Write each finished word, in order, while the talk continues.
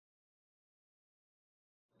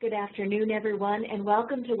Good afternoon, everyone, and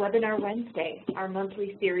welcome to Webinar Wednesday, our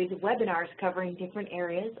monthly series of webinars covering different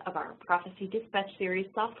areas of our Prophecy Dispatch Series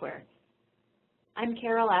software. I'm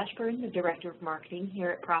Carol Ashburn, the Director of Marketing here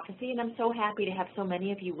at Prophecy, and I'm so happy to have so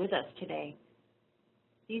many of you with us today.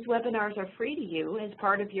 These webinars are free to you as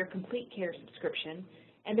part of your Complete Care subscription,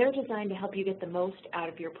 and they're designed to help you get the most out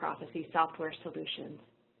of your Prophecy software solutions.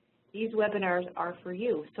 These webinars are for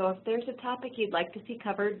you, so if there's a topic you'd like to see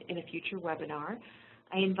covered in a future webinar,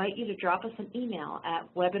 I invite you to drop us an email at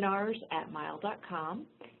webinars@mile.com.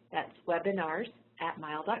 That's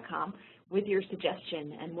webinars@mile.com with your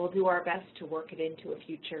suggestion, and we'll do our best to work it into a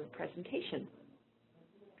future presentation.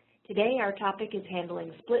 Today our topic is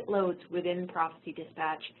handling split loads within Prophecy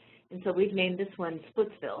Dispatch, and so we've named this one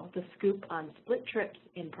Splitsville, the scoop on split trips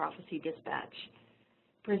in Prophecy Dispatch.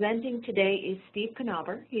 Presenting today is Steve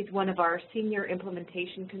Knauber. He's one of our senior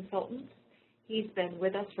implementation consultants. He's been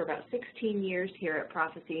with us for about 16 years here at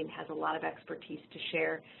Prophecy and has a lot of expertise to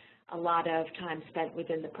share, a lot of time spent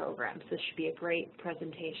within the program. So this should be a great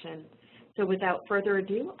presentation. So without further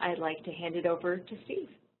ado, I'd like to hand it over to Steve.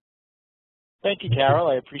 Thank you, Carol.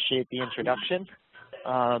 I appreciate the introduction.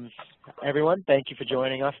 Everyone, thank you for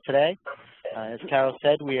joining us today. As Carol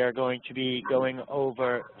said, we are going to be going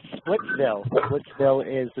over Splitsville. Splitsville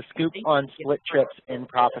is the scoop on split trips in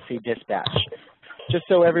Prophecy Dispatch. Just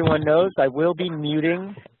so everyone knows, I will be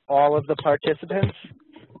muting all of the participants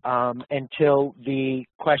until the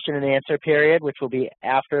question and answer period, which will be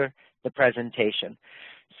after the presentation.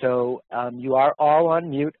 So you are all on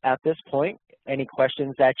mute at this point. Any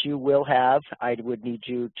questions that you will have, I would need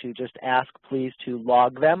you to just ask, please, to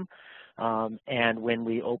log them. And when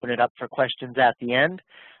we open it up for questions at the end,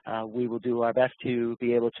 we will do our best to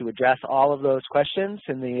be able to address all of those questions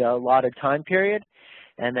in the allotted time period.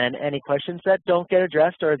 And then any questions that don't get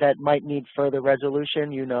addressed or that might need further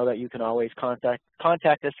resolution, you know that you can always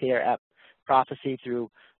contact us here at Prophecy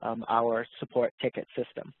through our support ticket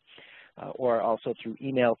system or also through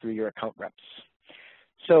email through your account reps.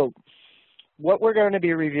 So what we're going to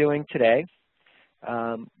be reviewing today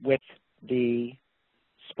with the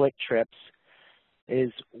split trips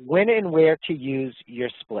is when and where to use your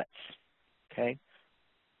splits, okay?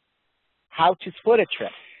 How to split a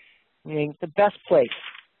trip, meaning the best place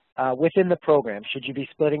within the program. Should you be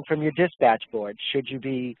splitting from your dispatch board? Should you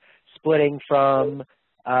be splitting from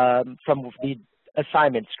the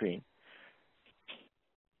assignment screen?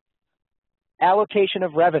 Allocation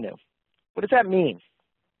of revenue. What does that mean?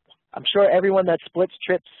 I'm sure everyone that splits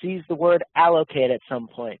trips sees the word allocate at some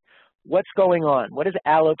point. What's going on? What is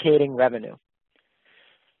allocating revenue?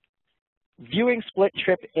 Viewing split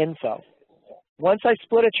trip info. Once I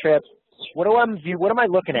split a trip, what am I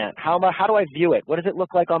looking at? How do I view it? What does it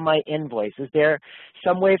look like on my invoice? Is there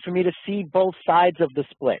some way for me to see both sides of the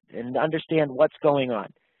split and understand what's going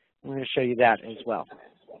on? I'm going to show you that as well.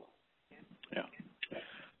 Yeah.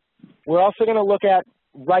 We're also going to look at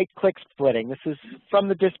right-click splitting. This is from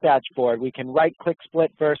the dispatch board. We can right-click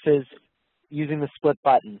split versus using the split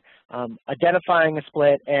button, identifying a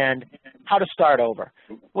split, and how to start over.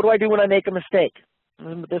 What do I do when I make a mistake?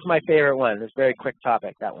 This is my favorite one. This is a very quick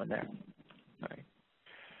topic, that one there. All right.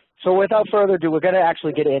 So without further ado, we're going to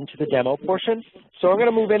actually get into the demo portion. So I'm going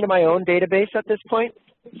to move into my own database at this point.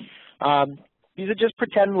 These are just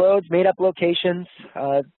pretend loads, made-up locations.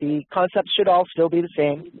 The concepts should all still be the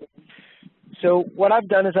same. So what I've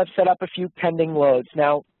done is I've set up a few pending loads.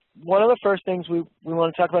 Now, one of the first things we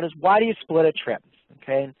want to talk about is why do you split a trip?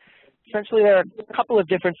 Okay. And essentially, there are a couple of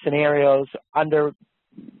different scenarios under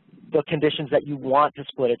the conditions that you want to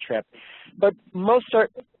split a trip. But most of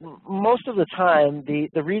the time,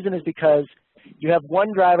 the reason is because you have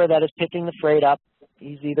one driver that is picking the freight up.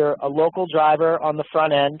 He's either a local driver on the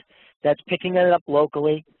front end that's picking it up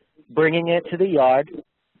locally, bringing it to the yard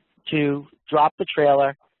to drop the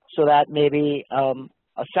trailer so that maybe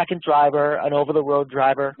a second driver, an over-the-road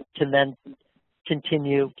driver, can then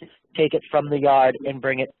continue, take it from the yard and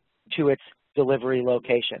bring it to its delivery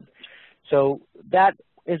location. So that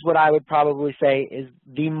is what I would probably say is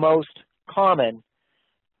the most common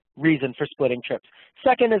reason for splitting trips.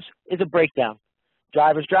 Second is a breakdown.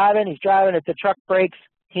 Driver's driving, he's driving, if the truck breaks,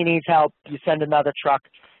 he needs help. You send another truck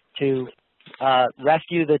to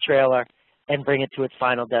rescue the trailer and bring it to its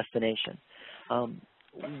final destination.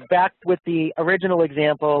 Back with the original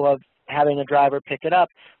example of having a driver pick it up,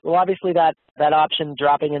 well, obviously that option,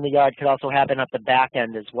 dropping in the yard, could also happen at the back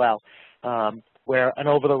end as well, where an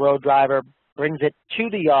over-the-road driver brings it to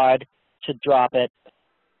the yard to drop it,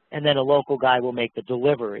 and then a local guy will make the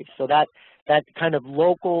delivery. So that kind of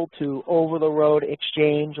local to over-the-road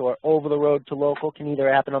exchange or over-the-road to local can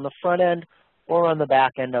either happen on the front end or on the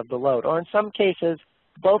back end of the load, or in some cases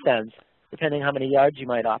both ends, depending how many yards you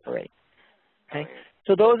might operate. Okay?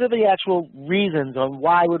 So those are the actual reasons on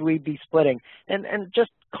why would we be splitting. And just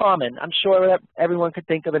common. I'm sure that everyone could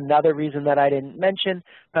think of another reason that I didn't mention,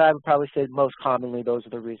 but I would probably say most commonly those are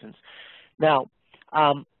the reasons. Now,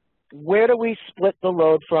 where do we split the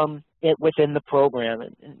load from it within the program?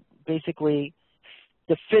 And basically,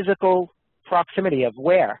 the physical proximity of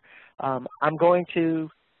where. I'm going to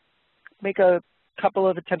make a couple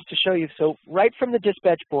of attempts to show you. So right from the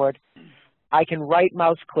dispatch board, I can right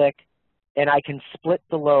mouse click and I can split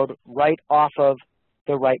the load right off of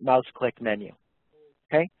the right mouse click menu.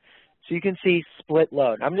 Okay? So you can see split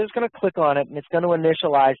load. I'm just going to click on it and it's going to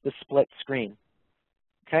initialize the split screen.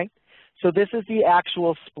 Okay? So this is the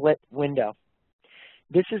actual split window.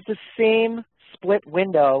 This is the same split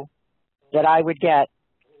window that I would get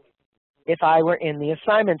if I were in the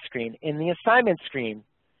assignment screen. In the assignment screen,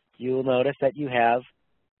 you will notice that you have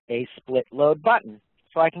a split load button.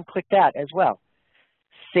 So I can click that as well.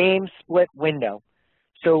 Same split window.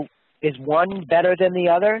 So is one better than the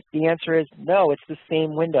other? The answer is no, it's the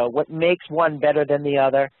same window. What makes one better than the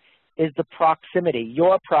other is the proximity,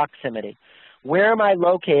 your proximity. Where am I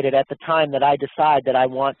located at the time that I decide that I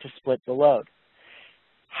want to split the load?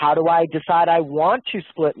 How do I decide I want to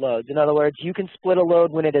split loads? In other words, you can split a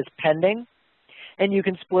load when it is pending, and you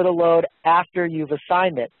can split a load after you've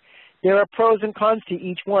assigned it. There are pros and cons to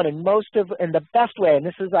each one, and the best way,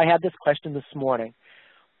 and I had this question this morning,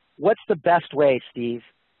 what's the best way, Steve?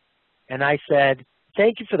 And I said,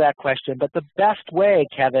 thank you for that question, but the best way,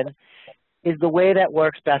 Kevin, is the way that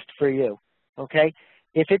works best for you, okay?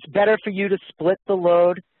 If it's better for you to split the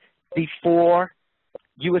load before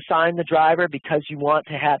you assign the driver because you want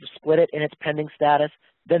to have split it in its pending status,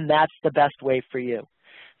 then that's the best way for you.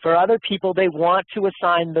 For other people, they want to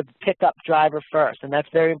assign the pickup driver first, and that's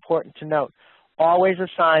very important to note. Always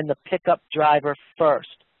assign the pickup driver first.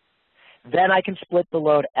 Then I can split the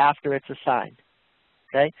load after it's assigned.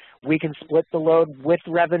 Okay? We can split the load with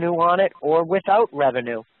revenue on it or without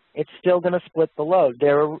revenue. It's still going to split the load.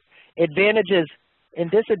 There are advantages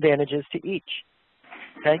and disadvantages to each.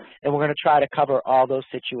 Okay? And we're going to try to cover all those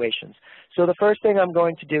situations. So the first thing I'm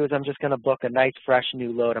going to do is I'm just going to book a nice, fresh,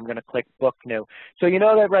 new load. I'm going to click Book New. So you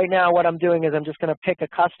know that right now what I'm doing is I'm just going to pick a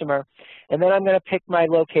customer, and then I'm going to pick my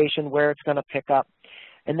location where it's going to pick up.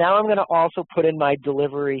 And now I'm going to also put in my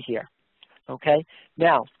delivery here. Okay?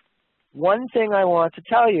 Now, one thing I want to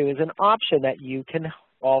tell you is an option that you can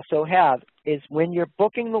also have is when you're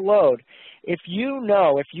booking the load, if you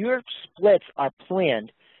know, if your splits are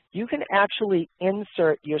planned, you can actually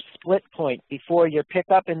insert your split point before your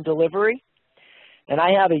pickup and delivery. And I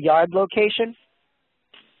have a yard location,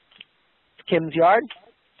 Kim's Yard.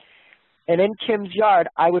 And in Kim's Yard,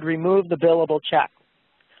 I would remove the billable check.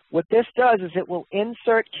 What this does is it will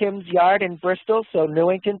insert Kim's Yard in Bristol, so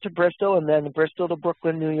Newington to Bristol and then Bristol to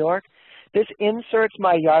Brooklyn, New York. This inserts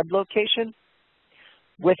my yard location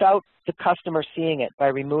without the customer seeing it. By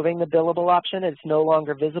removing the billable option, it's no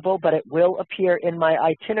longer visible, but it will appear in my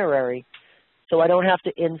itinerary, so I don't have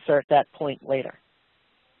to insert that point later.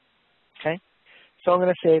 Okay? So I'm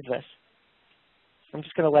going to save this. I'm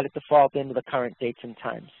just going to let it default into the current dates and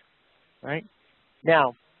times. All right?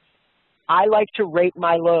 Now, I like to rate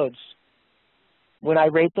my loads. When I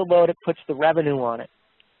rate the load, it puts the revenue on it.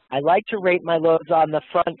 I like to rate my loads on the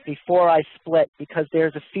front before I split because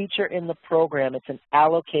there's a feature in the program. It's an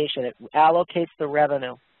allocation. It allocates the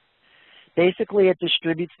revenue. Basically, it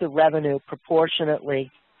distributes the revenue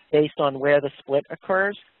proportionately based on where the split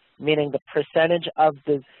occurs, meaning the percentage of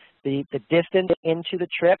the distance into the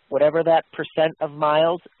trip, whatever that percent of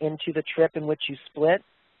miles into the trip in which you split,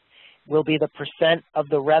 will be the percent of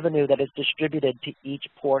the revenue that is distributed to each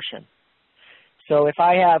portion. So if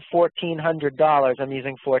I have $1,400, I'm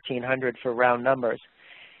using $1,400 for round numbers,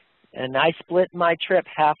 and I split my trip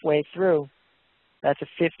halfway through, that's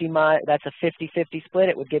a 50-50 split.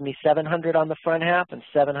 It would give me $700 on the front half and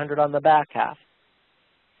 $700 on the back half.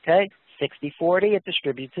 Okay? 60-40, it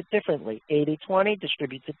distributes it differently. 80-20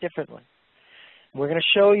 distributes it differently. We're going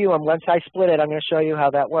to show you, once I split it, I'm going to show you how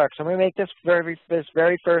that works. I'm going to make this very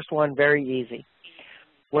first one very easy.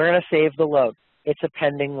 We're going to save the load. It's a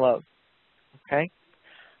pending load. Okay?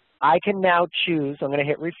 I can now choose, I'm going to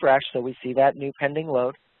hit refresh so we see that new pending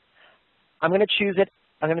load. I'm going to choose it,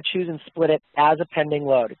 I'm going to choose and split it as a pending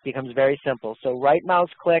load. It becomes very simple. So right mouse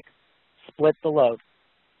click, split the load.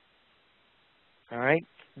 All right?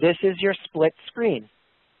 This is your split screen.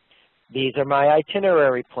 These are my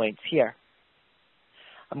itinerary points here.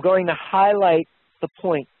 I'm going to highlight the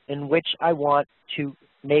point in which I want to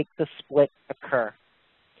make the split occur.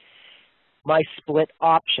 My split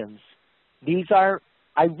options. These are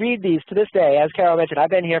I read these to this day. As Carol mentioned, I've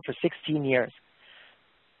been here for 16 years.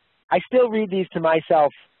 I still read these to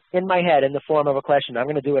myself in my head in the form of a question. I'm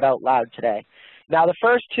going to do it out loud today. Now, the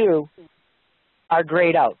first two are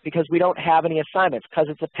grayed out because we don't have any assignments. Because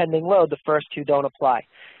it's a pending load, the first two don't apply.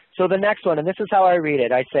 So the next one, and this is how I read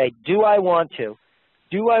it, I say, do I want to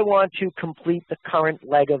complete the current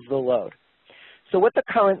leg of the load? So what the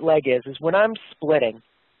current leg is when I'm splitting,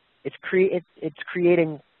 it's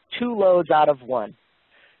creating two loads out of one.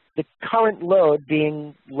 The current load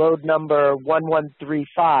being load number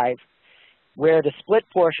 1135, where the split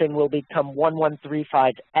portion will become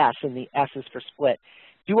 1135S, and the S is for split.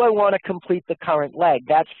 Do I want to complete the current leg?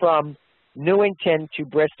 That's from Newington to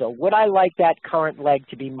Bristol. Would I like that current leg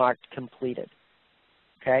to be marked completed?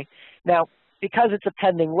 Okay. Now, because it's a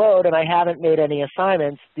pending load and I haven't made any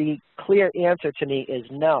assignments, the clear answer to me is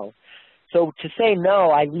no. So to say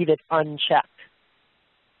no, I leave it unchecked.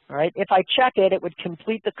 All right. If I check it, it would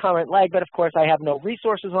complete the current leg, but of course I have no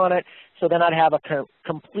resources on it, so then I'd have a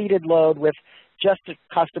completed load with just a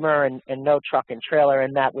customer and no truck and trailer,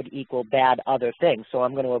 and that would equal bad other things. So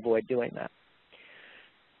I'm going to avoid doing that.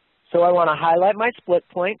 So I want to highlight my split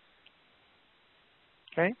point,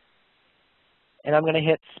 okay, and I'm going to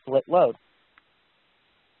hit split load.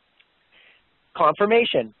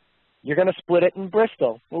 Confirmation. You're going to split it in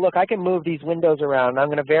Bristol. Well, look, I can move these windows around. I'm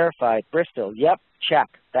going to verify. Bristol, yep, check.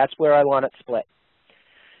 That's where I want it split.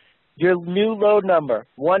 Your new load number,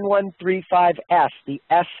 1135S. The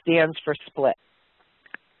S stands for split.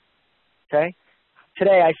 Okay?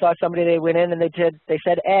 Today I saw somebody, they went in and they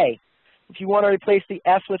said A. If you want to replace the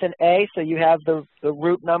S with an A so you have the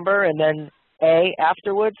root number and then A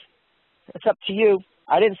afterwards, it's up to you.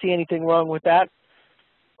 I didn't see anything wrong with that.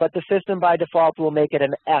 But the system by default will make it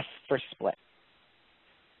an S for split.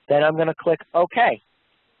 Then I'm going to click OK.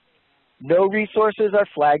 No resources are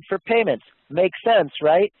flagged for payments. Makes sense,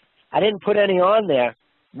 right? I didn't put any on there.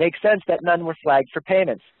 Makes sense that none were flagged for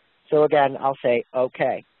payments. So again, I'll say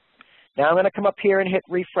OK. Now I'm going to come up here and hit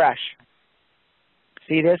refresh.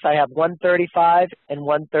 See this? I have 135 and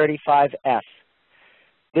 135S.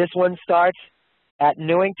 This one starts at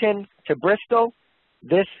Newington to Bristol.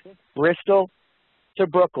 This Bristol to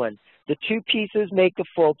Brooklyn. The two pieces make the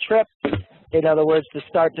full trip, in other words, to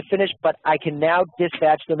start to finish, but I can now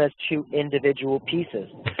dispatch them as two individual pieces,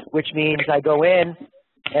 which means I go in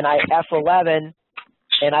and I F11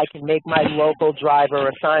 and I can make my local driver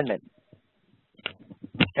assignment.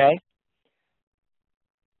 Okay?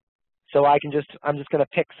 So I'm just going to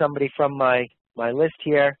pick somebody from my list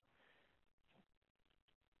here.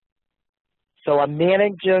 So I'm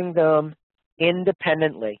managing them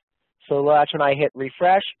independently. So that's when I hit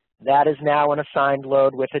refresh. That is now an assigned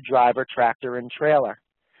load with a driver, tractor, and trailer.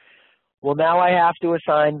 Well, now I have to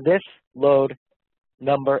assign this load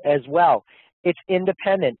number as well. It's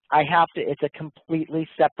independent. It's a completely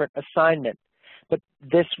separate assignment. But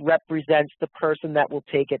this represents the person that will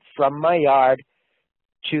take it from my yard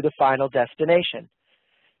to the final destination.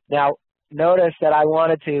 Now, notice that I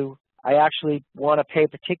actually want to pay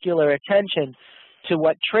particular attention to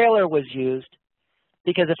what trailer was used,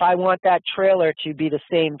 because if I want that trailer to be the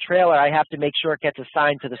same trailer, I have to make sure it gets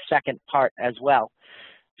assigned to the second part as well.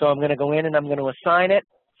 So I'm going to go in and I'm going to assign it,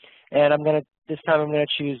 and this time I'm going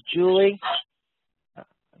to choose Julie. I'm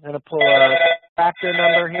going to pull a tractor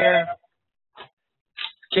number here.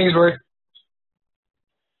 Kingsbury.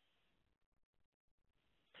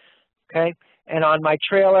 Okay, and on my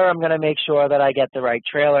trailer, I'm going to make sure that I get the right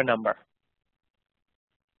trailer number.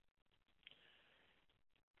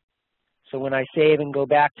 So when I save and go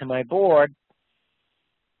back to my board,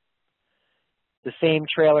 the same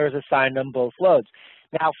trailer is assigned on both loads.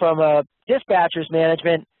 Now from a dispatcher's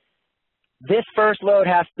management, this first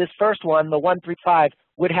one, the 135,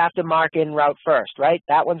 would have to mark en route first, right?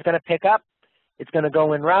 That one's going to pick up. It's going to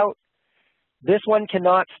go en route. This one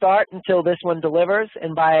cannot start until this one delivers,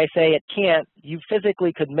 and by I say it can't, you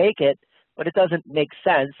physically could make it, but it doesn't make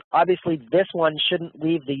sense. Obviously, this one shouldn't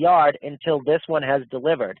leave the yard until this one has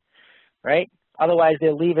delivered, right? Otherwise,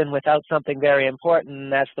 they're leaving without something very important,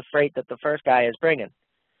 and that's the freight that the first guy is bringing.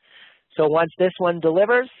 So once this one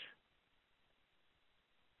delivers,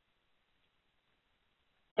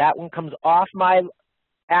 that one comes off my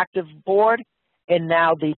active board, and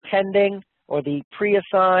now the pending or the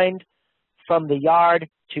pre-assigned from the yard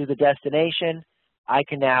to the destination, I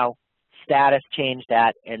can now status change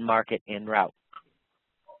that and mark it en route.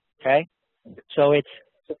 Okay? So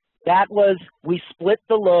we split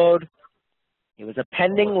the load. It was a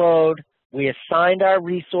pending load. We assigned our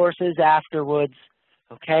resources afterwards.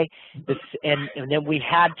 Okay? And then we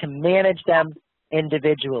had to manage them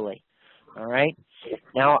individually. All right?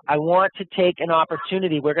 Now, I want to take an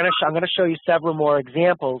opportunity. I'm going to show you several more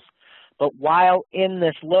examples, but while in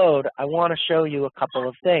this load, I want to show you a couple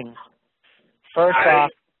of things. First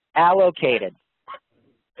off, allocated.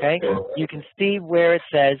 Okay? You can see where it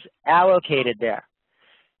says allocated there.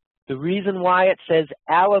 The reason why it says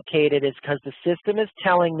allocated is because the system is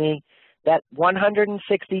telling me that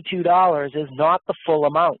 $162 is not the full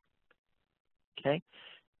amount. Okay?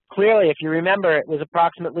 Clearly, if you remember, it was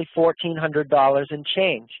approximately $1,400 and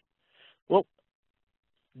change. Well,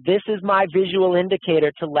 this is my visual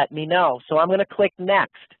indicator to let me know. So I'm going to click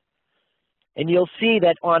Next. And you'll see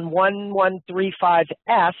that on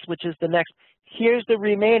 1135S, which is the next, here's the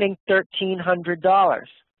remaining $1,300.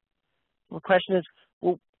 The question is,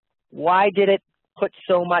 well, why did it put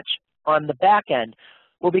so much on the back end?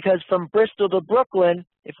 Well, because from Bristol to Brooklyn,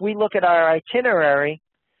 if we look at our itinerary,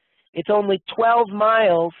 it's only 12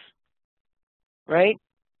 miles, right?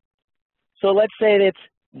 So let's say that it's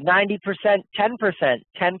 90%, 10%,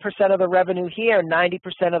 10% of the revenue here,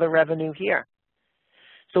 90% of the revenue here.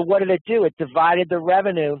 So what did it do? It divided the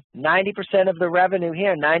revenue, 90% of the revenue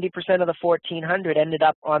here, 90% of the 1,400 ended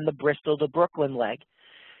up on the Bristol to Brooklyn leg.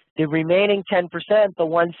 The remaining 10%, the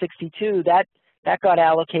 162, that got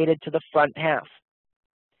allocated to the front half.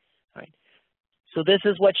 All right. So this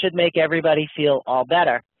is what should make everybody feel all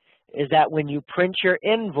better, is that when you print your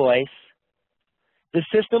invoice, the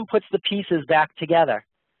system puts the pieces back together.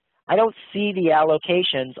 I don't see the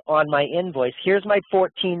allocations on my invoice. Here's my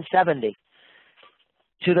 $1,470.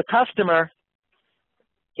 To the customer,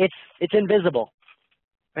 it's invisible,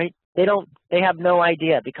 right? They have no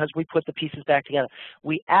idea because we put the pieces back together.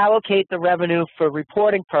 We allocate the revenue for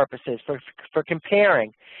reporting purposes, for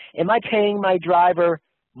comparing. Am I paying my driver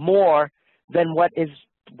more than what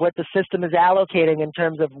the system is allocating in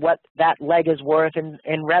terms of what that leg is worth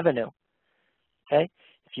in revenue? Okay?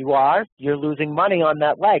 If you are, you're losing money on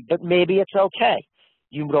that leg, but maybe it's okay.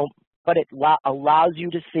 You don't, but it allows you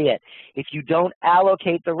to see it. If you don't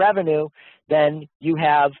allocate the revenue, then you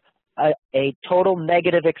have a total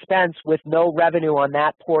negative expense with no revenue on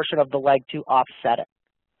that portion of the leg to offset it.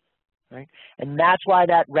 Right? And that's why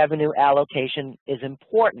that revenue allocation is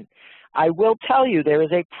important. I will tell you there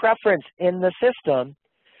is a preference in the system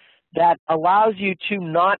that allows you to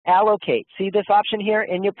not allocate. See this option here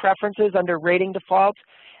in your preferences under rating defaults?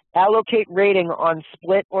 Allocate rating on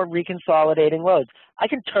split or reconsolidating loads. I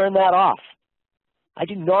can turn that off. I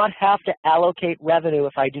do not have to allocate revenue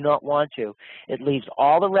if I do not want to. It leaves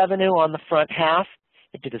all the revenue on the front half.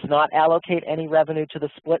 It does not allocate any revenue to the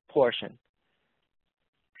split portion.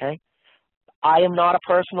 Okay? I am not a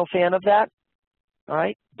personal fan of that, all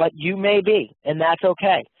right? But you may be, and that's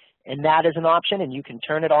okay. And that is an option, and you can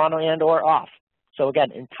turn it on and or off. So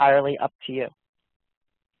again, entirely up to you.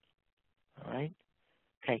 All right?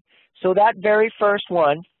 Okay, so that very first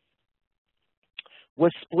one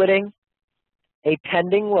was splitting a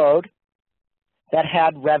pending load that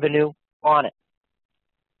had revenue on it.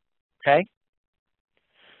 Okay?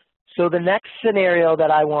 So the next scenario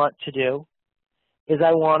that I want to do is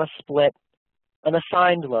I want to split an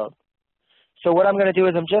assigned load. So what I'm going to do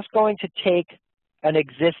is I'm just going to take an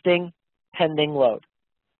existing pending load.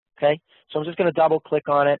 Okay? So I'm just going to double click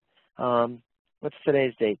on it. What's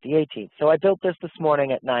today's date? The 18th. So I built this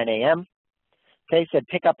morning at 9 a.m. Okay, said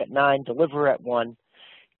pick up at 9, deliver at 1.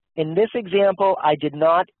 In this example, I did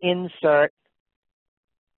not insert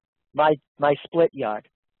my split yard.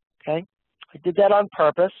 Okay, I did that on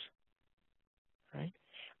purpose. Right.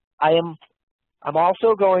 I'm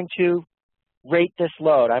also going to rate this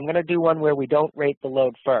load. I'm going to do one where we don't rate the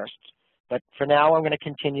load first, but for now I'm going to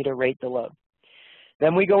continue to rate the load.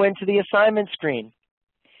 Then we go into the assignment screen.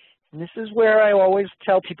 And this is where I always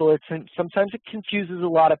tell people, sometimes it confuses a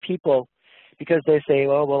lot of people because they say,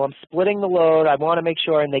 well, I'm splitting the load, I want to make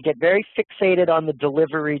sure, and they get very fixated on the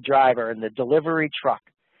delivery driver and the delivery truck.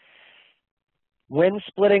 When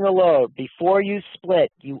splitting a load, before you split,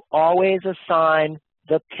 you always assign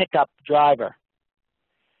the pickup driver.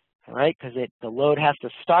 All right, because the load has to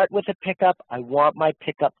start with a pickup. I want my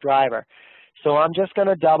pickup driver. So I'm just going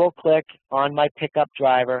to double click on my pickup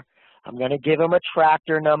driver. I'm going to give him a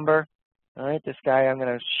tractor number. All right, this guy, I'm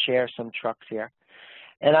going to share some trucks here.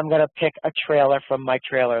 And I'm going to pick a trailer from my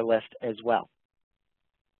trailer list as well.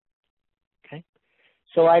 Okay,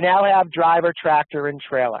 so I now have driver, tractor, and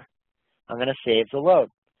trailer. I'm going to save the load.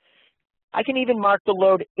 I can even mark the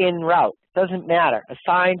load en route. Doesn't matter.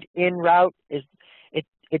 Assigned en route is,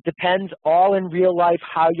 it depends all in real life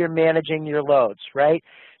how you're managing your loads, right?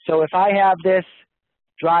 So if I have this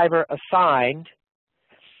driver assigned,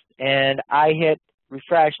 and I hit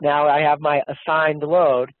refresh, now I have my assigned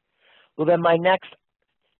load, well then my next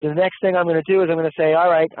The next thing I'm going to do is I'm going to say, all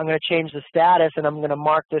right, I'm going to change the status and I'm going to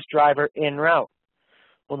mark this driver en route.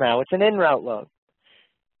 Well, now it's an en route load.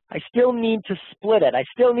 I still need to split it. I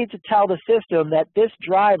still need to tell the system that this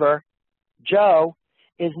driver, Joe,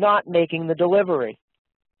 is not making the delivery.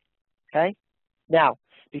 Okay? Now,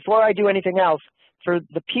 before I do anything else, for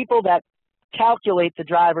the people that calculate the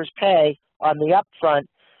driver's pay on the upfront,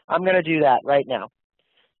 I'm going to do that right now.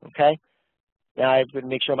 Okay? Now I have to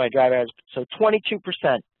make sure my driver has, so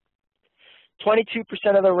 22%.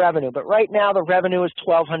 22% of the revenue, but right now the revenue is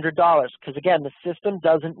 $1,200 because again, the system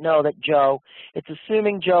doesn't know that Joe, it's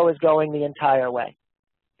assuming Joe is going the entire way.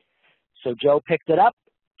 So Joe picked it up,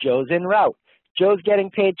 Joe's en route. Joe's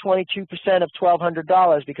getting paid 22% of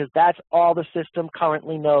 $1,200 because that's all the system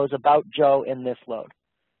currently knows about Joe in this load.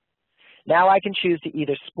 Now I can choose to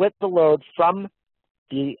either split the load from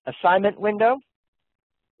the assignment window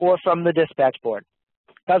or from the dispatch board.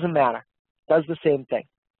 Doesn't matter, does the same thing.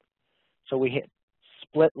 So we hit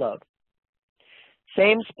split load.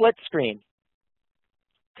 Same split screen,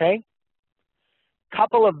 okay?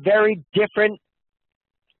 Couple of very different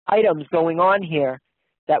items going on here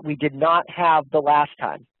that we did not have the last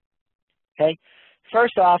time, okay?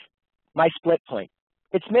 First off, my split point.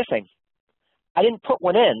 It's missing. I didn't put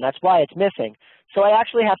one in, that's why it's missing. So I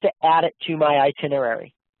actually have to add it to my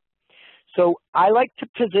itinerary. So I like to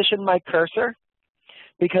position my cursor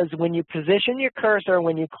because when you position your cursor,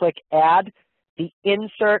 when you click add, the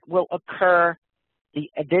insert will occur, the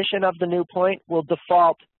addition of the new point will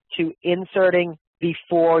default to inserting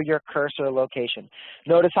before your cursor location.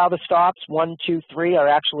 Notice how the stops, 1, 2, 3, are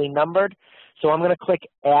actually numbered. So I'm going to click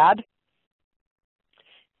add.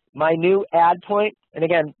 My new add point, and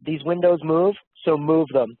again, these windows move, so move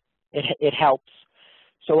them. It helps.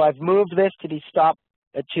 So I've moved this to be stop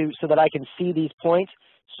so that I can see these points.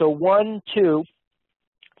 So 1, 2,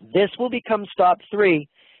 this will become stop 3,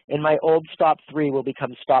 and my old stop 3 will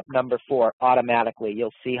become stop number 4 automatically.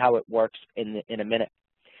 You'll see how it works in a minute.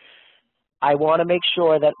 I want to make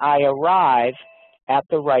sure that I arrive at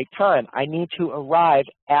the right time. I need to arrive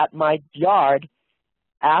at my yard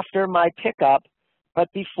after my pickup,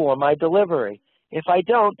 but before my delivery. If I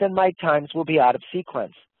don't, then my times will be out of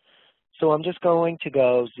sequence. So I'm just going to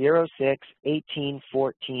go 0, 6, 18,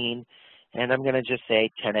 14, and I'm going to just say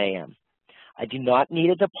 10 a.m. I do not need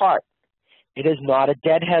a depart. It is not a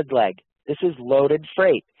deadhead leg. This is loaded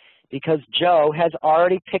freight because Joe has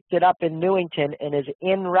already picked it up in Newington and is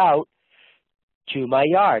en route to my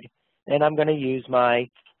yard. And I'm going to use my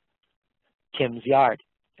Tim's yard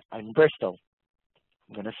in Bristol.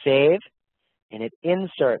 I'm going to save, and it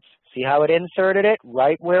inserts. See how it inserted it?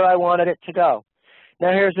 Right where I wanted it to go.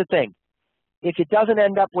 Now here's the thing. If it doesn't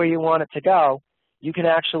end up where you want it to go, you can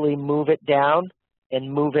actually move it down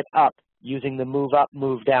and move it up using the move up,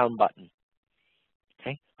 move down button.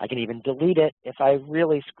 Okay? I can even delete it if I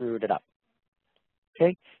really screwed it up.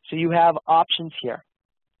 Okay? So you have options here.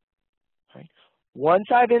 Right? Once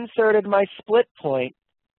I've inserted my split point,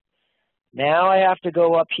 now I have to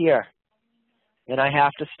go up here and I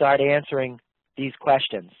have to start answering these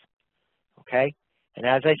questions. Okay? And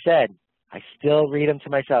as I said, I still read them to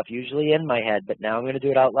myself, usually in my head, but now I'm going to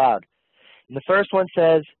do it out loud. And the first one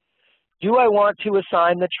says, do I want to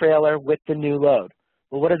assign the trailer with the new load?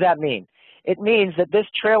 Well, what does that mean? It means that this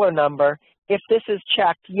trailer number, if this is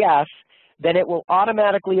checked yes, then it will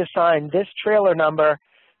automatically assign this trailer number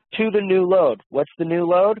to the new load. What's the new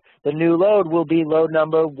load? The new load will be load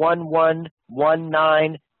number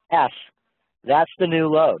 1119F. That's the new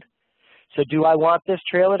load. So do I want this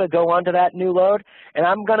trailer to go onto that new load? And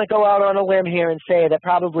I'm going to go out on a limb here and say that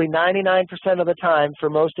probably 99% of the time, for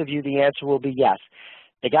most of you, the answer will be yes.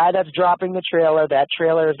 The guy that's dropping the trailer, that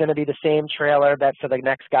trailer is going to be the same trailer that for the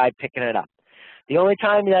next guy picking it up. The only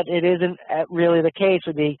time that it isn't really the case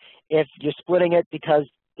would be if you're splitting it because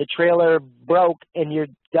the trailer broke and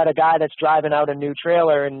you've got a guy that's driving out a new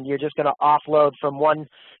trailer and you're just going to offload from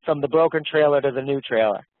the broken trailer to the new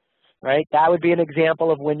trailer. Right? That would be an example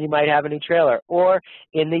of when you might have a new trailer. Or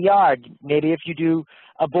in the yard, maybe if you do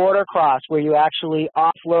a border cross where you actually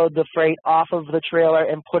offload the freight off of the trailer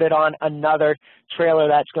and put it on another trailer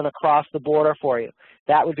that's going to cross the border for you.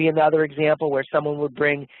 That would be another example where someone would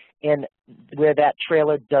bring in where that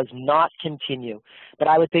trailer does not continue. But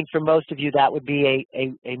I would think for most of you that would be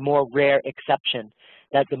a more rare exception,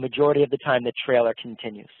 that the majority of the time the trailer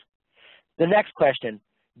continues. The next question,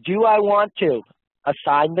 do I want to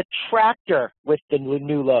assign the tractor with the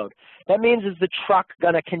new load? That means, is the truck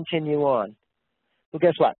going to continue on? Well,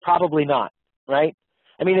 guess what? Probably not, right?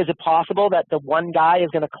 I mean, is it possible that the one guy is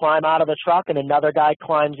going to climb out of the truck and another guy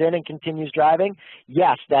climbs in and continues driving?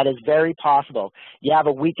 Yes, that is very possible. You have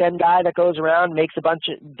a weekend guy that goes around, makes a bunch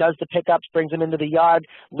of, does the pickups, brings them into the yard,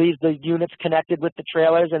 leaves the units connected with the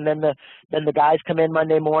trailers, and then the guys come in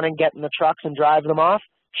Monday morning, get in the trucks and drive them off?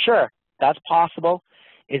 Sure, that's possible.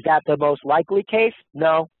 Is that the most likely case?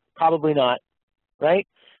 No, probably not, right?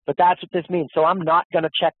 But that's what this means. So I'm not going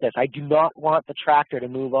to check this. I do not want the tractor to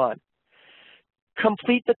move on.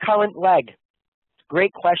 Complete the current leg.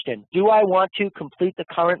 Great question. Do I want to complete the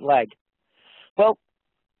current leg? Well,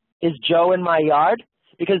 is Joe in my yard?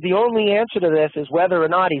 Because the only answer to this is whether or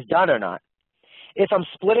not he's done or not. If I'm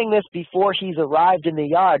splitting this before he's arrived in the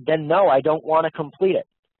yard, then no, I don't want to complete it.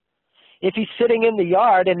 If he's sitting in the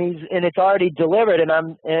yard and it's already delivered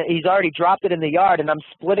and he's already dropped it in the yard and I'm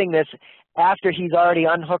splitting this after he's already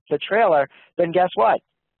unhooked the trailer, then guess what?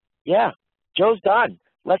 Yeah, Joe's done.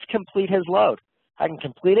 Let's complete his load. I can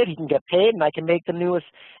complete it, he can get paid, and I can make the newest,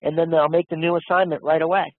 and then I'll make the new assignment right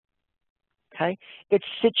away. Okay? It's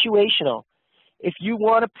situational. If you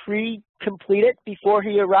want to pre-complete it before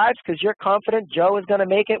he arrives because you're confident Joe is going to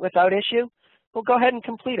make it without issue, well, go ahead and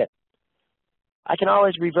complete it. I can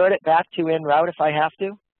always revert it back to en route if I have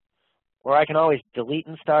to, or I can always delete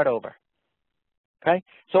and start over. Okay,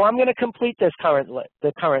 so I'm going to complete this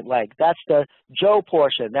the current leg. That's the Joe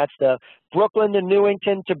portion. That's the Brooklyn to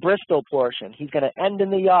Newington to Bristol portion. He's going to end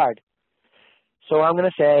in the yard. So I'm going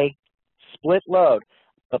to say split load.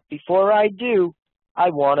 But before I do,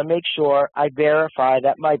 I want to make sure I verify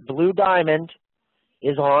that my blue diamond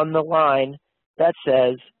is on the line that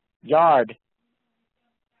says yard.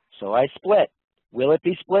 So I split. Will it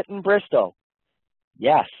be split in Bristol?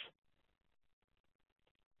 Yes.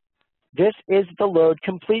 This is the load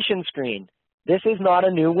completion screen. This is not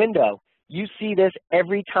a new window. You see this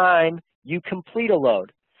every time you complete a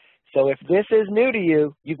load. So if this is new to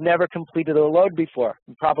you, you've never completed a load before.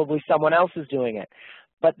 Probably someone else is doing it.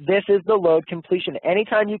 But this is the load completion.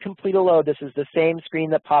 Anytime you complete a load, this is the same screen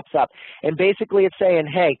that pops up. And basically it's saying,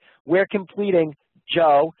 hey, we're completing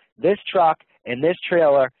Joe, this truck, and this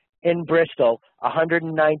trailer in Bristol,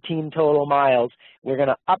 119 total miles. We're going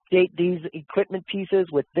to update these equipment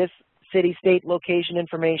pieces with this city, state, location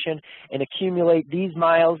information and accumulate these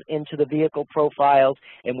miles into the vehicle profiles,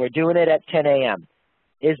 and we're doing it at 10 a.m.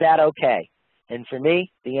 Is that okay? And for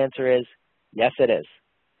me, the answer is yes, it is.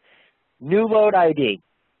 New load ID,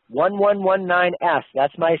 1119S.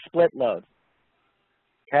 That's my split load.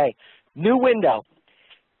 Okay. New window.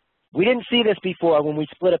 We didn't see this before when we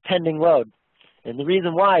split a pending load. And the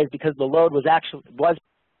reason why is because the load was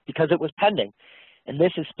because it was pending. And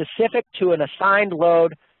this is specific to an assigned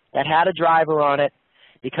load that had a driver on it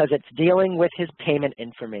because it's dealing with his payment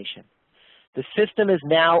information. The system is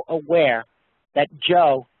now aware that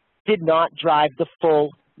Joe did not drive the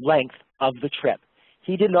full length of the trip.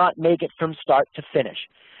 He did not make it from start to finish.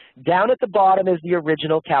 Down at the bottom is the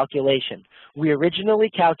original calculation. We originally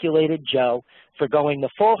calculated Joe for going the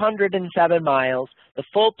full 107 miles, the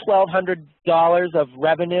full $1,200 of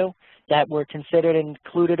revenue that were considered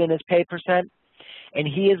included in his pay percent, and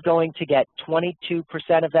he is going to get 22%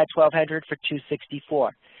 of that $1,200 for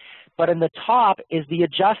 $264. But in the top is the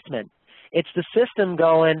adjustment. It's the system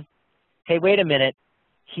going, hey, wait a minute,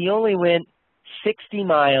 he only went 60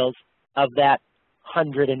 miles of that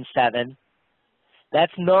 107.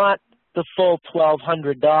 That's not the full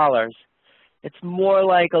 $1,200. It's more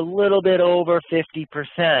like a little bit over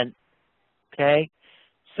 50%, okay?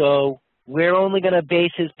 So we're only going to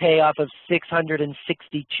base his pay off of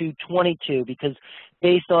 $662.22 because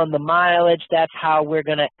based on the mileage, that's how we're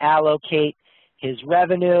going to allocate his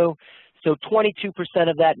revenue. So 22%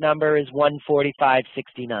 of that number is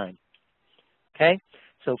 $145.69, okay?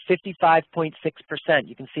 So 55.6%.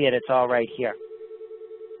 You can see it. It's all right here,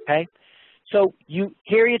 okay? So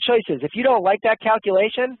here are your choices. If you don't like that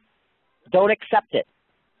calculation, don't accept it.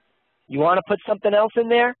 You want to put something else in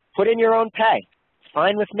there? Put in your own pay. It's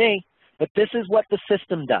fine with me. But this is what the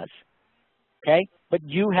system does, okay? But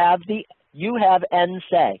you have end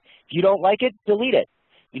say. If you don't like it, delete it.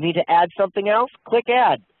 You need to add something else? Click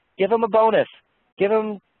add. Give them a bonus. Give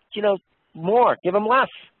them, more. Give them less.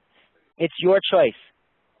 It's your choice.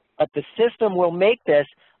 But the system will make this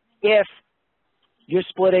if you're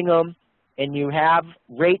splitting them and you have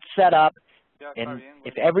rates set up, and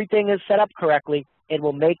if everything is set up correctly, it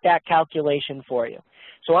will make that calculation for you.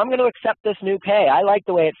 So I'm going to accept this new pay. I like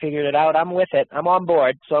the way it figured it out. I'm with it. I'm on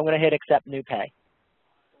board. So I'm going to hit accept new pay.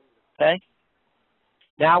 Okay?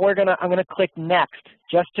 Now I'm going to click next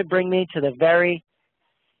just to bring me to the very,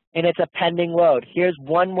 and it's a pending load. Here's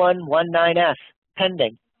 1119S,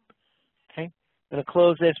 pending. Okay? I'm going to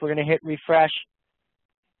close this. We're going to hit refresh.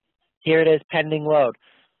 Here it is, pending load.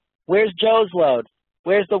 Where's Joe's load?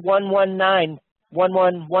 Where's the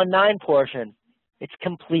 1119 portion? It's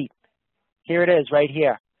complete. Here it is right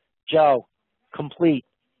here. Joe, complete,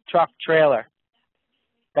 truck, trailer.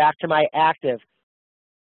 Back to my active.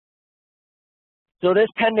 So this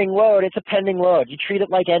pending load, it's a pending load. You treat it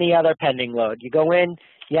like any other pending load. You go in,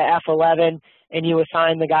 you F11, and you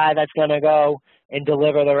assign the guy that's going to go and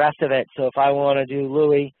deliver the rest of it. So if I want to do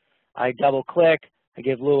Louis, I double click, I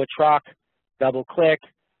give Lou a truck, double click,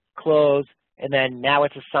 close, and then now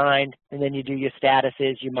it's assigned, and then you do your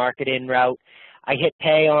statuses, you mark it en route. I hit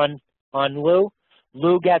pay on Lou.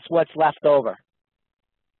 Lou gets what's left over.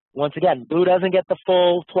 Once again, Lou doesn't get the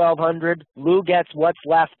full 1,200. Lou gets what's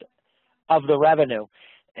left of the revenue.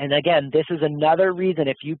 And again, this is another reason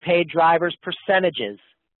if you pay drivers percentages,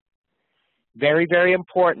 very, very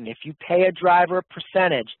important. If you pay a driver a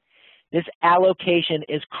percentage, this allocation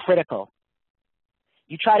is critical.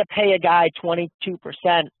 You try to pay a guy 22%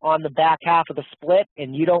 on the back half of the split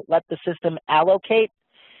and you don't let the system allocate.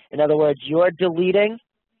 In other words, you're deleting,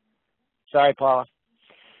 sorry, Paula,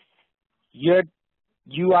 you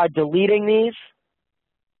are deleting these,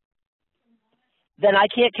 then I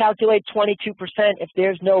can't calculate 22% if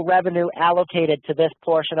there's no revenue allocated to this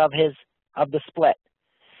portion of the split.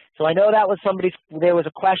 So I know that was there was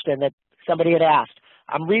a question that somebody had asked.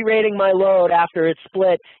 I'm re-rating my load after it's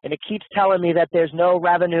split, and it keeps telling me that there's no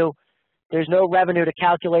revenue to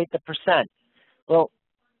calculate the percent. Well,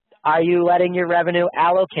 are you letting your revenue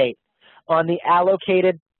allocate? On the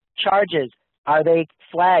allocated charges, are they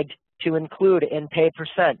flagged to include in pay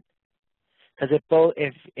percent? Because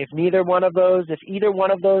if either one of those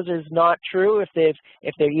is not true, if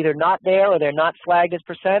they're either not there or they're not flagged as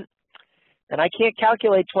percent, then I can't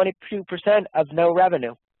calculate 22% of no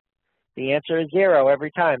revenue. The answer is 0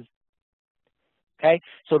 every time. Okay,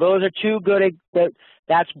 so those are two good.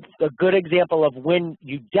 That's a good example of when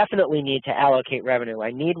you definitely need to allocate revenue.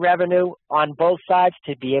 I need revenue on both sides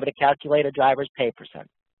to be able to calculate a driver's pay percent.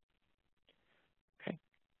 Okay,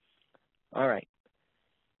 all right.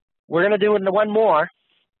 We're going to do one more,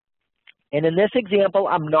 and in this example,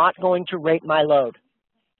 I'm not going to rate my load.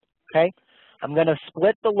 Okay, I'm going to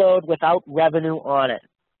split the load without revenue on it,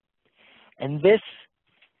 and there's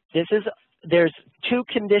two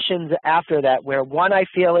conditions after that where one I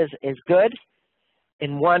feel is good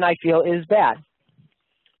and one I feel is bad.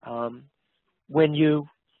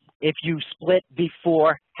 If you split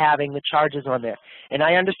before having the charges on there. And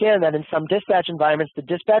I understand that in some dispatch environments, the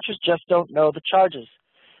dispatchers just don't know the charges,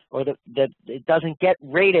 or it doesn't get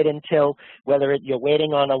rated until whether you're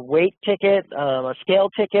waiting on a weight ticket, a scale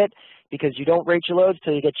ticket, because you don't rate your loads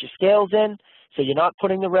till you get your scales in, so you're not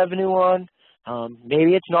putting the revenue on.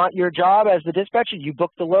 Maybe it's not your job as the dispatcher. You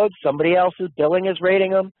book the loads, somebody else's billing is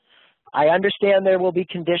rating them. I understand there will be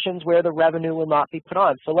conditions where the revenue will not be put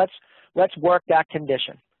on. So let's work that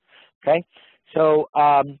condition. Okay, so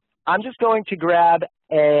I'm just going to grab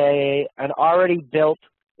an already built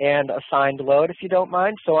and assigned load, if you don't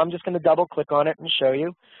mind. So I'm just going to double click on it and show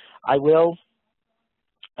you. I will.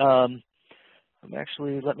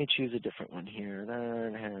 Actually, let me choose a different one here.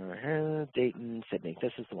 Dayton, Sydney.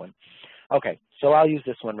 This is the one. Okay, so I'll use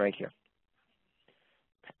this one right here.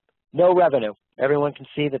 No revenue. Everyone can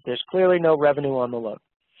see that there's clearly no revenue on the load.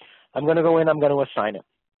 I'm going to go in, I'm going to assign it.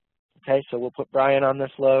 Okay, so we'll put Brian on this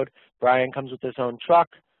load. Brian comes with his own truck.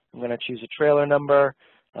 I'm going to choose a trailer number.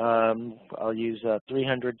 I'll use a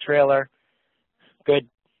 300 trailer. Good.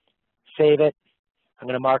 Save it. I'm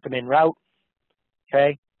going to mark him en route.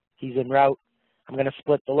 Okay, he's en route. I'm going to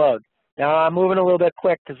split the load. Now I'm moving a little bit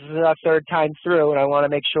quick because this is our third time through and I want to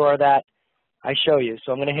make sure that I show you.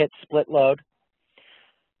 So I'm going to hit split load.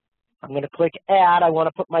 I'm going to click add. I want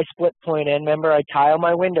to put my split point in. Remember, I tile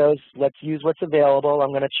my windows. Let's use what's available. I'm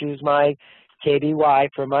going to choose my KBY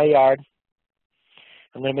for my yard.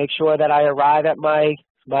 I'm going to make sure that I arrive at my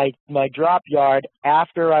drop yard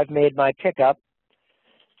after I've made my pickup.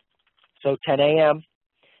 So 10 a.m.,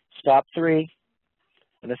 stop 3.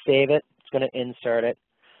 I'm going to save it. It's going to insert it.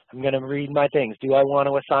 I'm going to read my things. Do I want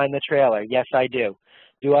to assign the trailer? Yes, I do.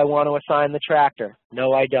 Do I want to assign the tractor?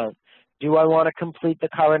 No, I don't. Do I want to complete the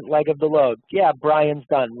current leg of the load? Yeah, Brian's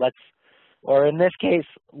done. Or in this case,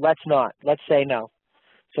 let's not. Let's say no.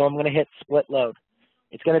 So I'm going to hit split load.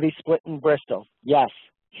 It's going to be split in Bristol. Yes.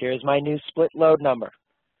 Here's my new split load number.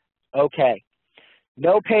 Okay.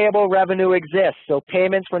 No payable revenue exists, so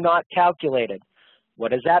payments were not calculated.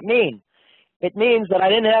 What does that mean? It means that I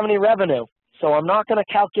didn't have any revenue, so I'm not going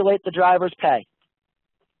to calculate the driver's pay.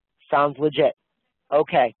 Sounds legit.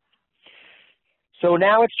 Okay. So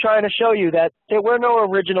now it's trying to show you that there were no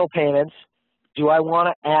original payments. Do I want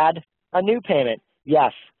to add a new payment?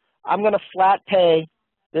 Yes. I'm going to flat pay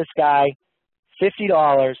this guy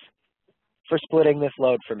 $50 for splitting this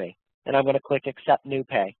load for me. And I'm going to click Accept New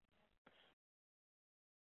Pay.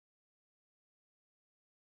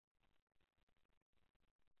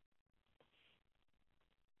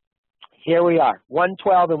 Here we are,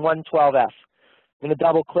 112 and 112F. I'm going to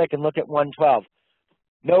double click and look at 112.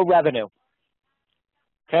 No revenue,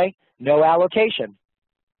 okay? No allocation.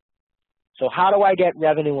 So how do I get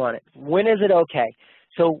revenue on it? When is it okay?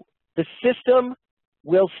 So the system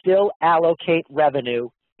will still allocate revenue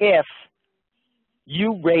if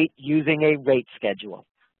you rate using a rate schedule,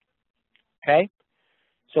 okay?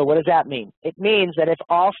 So what does that mean? It means that if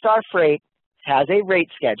All-Star Freight has a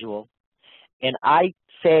rate schedule and I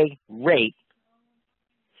say rate,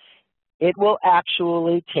 it will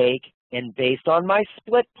actually take, and based on my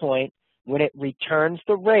split point, when it returns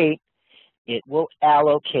the rate, it will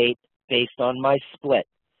allocate based on my split.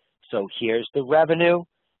 So here's the revenue,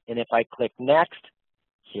 and if I click next,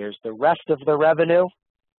 here's the rest of the revenue.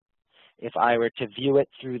 If I were to view it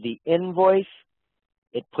through the invoice,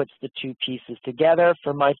 it puts the two pieces together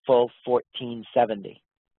for my full $14.70.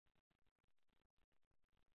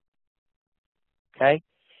 Okay?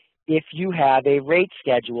 If you have a rate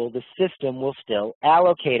schedule, the system will still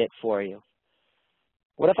allocate it for you.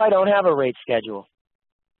 What if I don't have a rate schedule?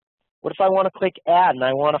 What if I want to click Add and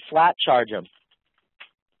I want to flat charge them?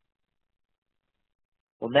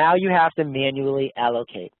 Well, now you have to manually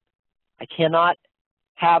allocate. I cannot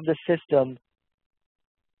have the system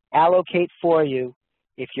allocate for you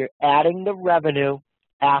if you're adding the revenue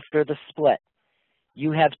after the split.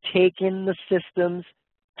 You have taken the system's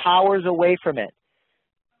powers away from it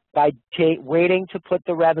by waiting to put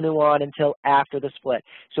the revenue on until after the split.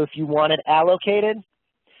 So if you want it allocated,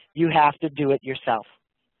 you have to do it yourself.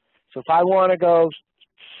 So if I want to go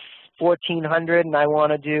 1,400 and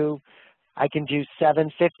I can do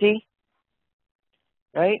 750,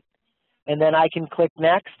 right? And then I can click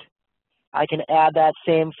next. I can add that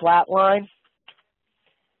same flat line,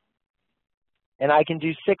 and I can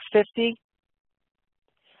do 650.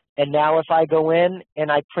 And now if I go in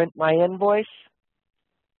and I print my invoice,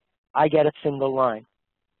 I get a single line.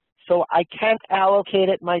 So I can't allocate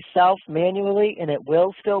it myself manually, and it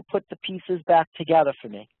will still put the pieces back together for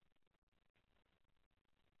me.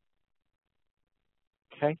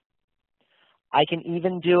 Okay? I can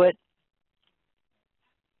even do it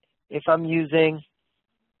if I'm using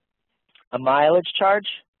a mileage charge.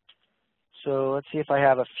 So let's see if I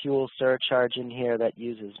have a fuel surcharge in here that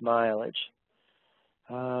uses mileage.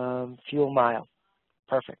 Fuel mile.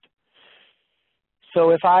 Perfect.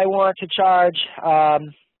 So if I want to charge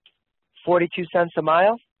 42 cents a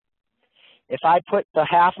mile, if I put the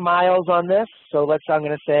half miles on this, so I'm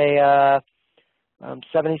going to say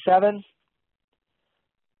 77,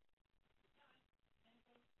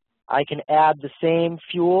 I can add the same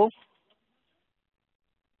fuel.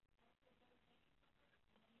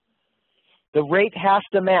 The rate has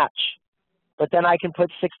to match, but then I can put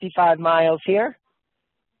 65 miles here.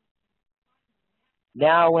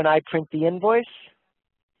 Now when I print the invoice,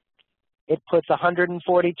 it puts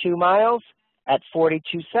 142 miles at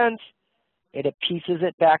 42 cents. It pieces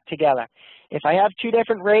it back together. If I have two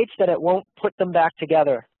different rates, then it won't put them back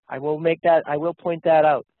together. I will point that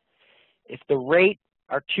out. If the rate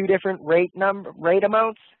are two different rate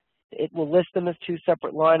amounts, it will list them as two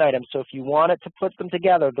separate line items. So if you want it to put them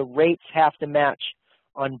together, the rates have to match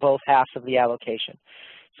on both halves of the allocation.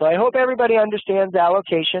 So I hope everybody understands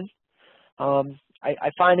allocation.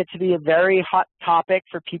 I find it to be a very hot topic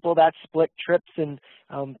for people that split trips, and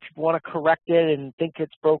people want to correct it and think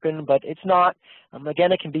it's broken, but it's not.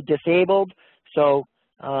 Again, it can be disabled. So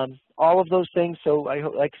all of those things. So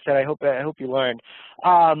like I said, I hope you learned.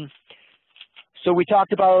 So we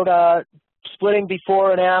talked about splitting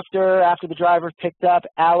before and after the driver picked up,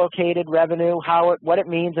 allocated revenue, what it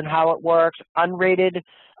means and how it works, unrated,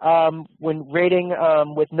 when rating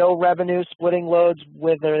with no revenue, splitting loads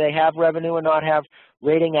whether they have revenue or not have,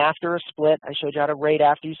 rating after a split. I showed you how to rate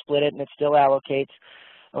after you split it and it still allocates.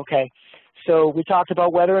 Okay, so we talked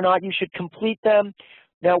about whether or not you should complete them.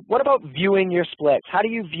 Now, what about viewing your splits? How do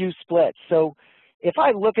you view splits? So if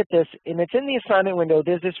I look at this, and it's in the assignment window,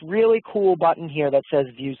 there's this really cool button here that says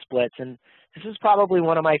View Splits, and this is probably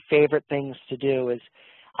one of my favorite things to do is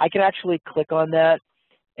I can actually click on that,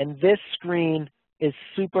 and this screen is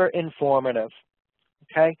super informative,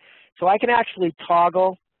 okay? So I can actually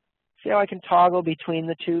toggle, see how I can toggle between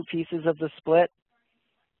the two pieces of the split?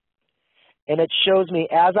 And it shows me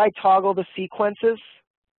as I toggle the sequences,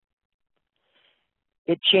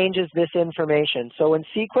 it changes this information. So in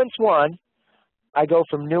sequence 1, I go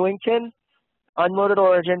from Newington unloaded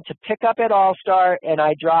origin to pick up at All-Star, and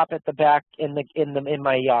I drop at the back in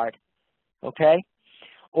my yard. Okay?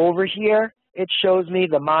 Over here, it shows me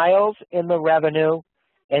the miles and the revenue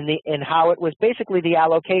and how it was basically the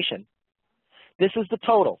allocation. This is the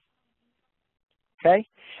total. Okay?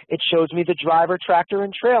 It shows me the driver, tractor,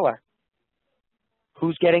 and trailer.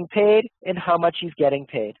 Who's getting paid and how much he's getting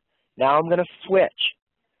paid. Now I'm going to switch.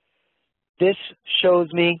 This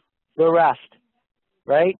shows me the rest,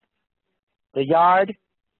 right? The yard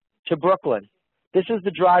to Brooklyn. This is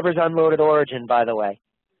the driver's unloaded origin, by the way.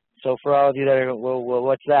 So for all of you that are, well,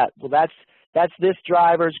 what's that? Well, that's this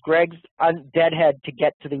driver's, Greg's deadhead to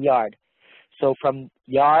get to the yard. So from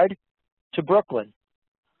yard to Brooklyn,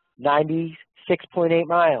 96.8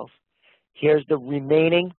 miles. Here's the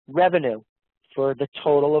remaining revenue for the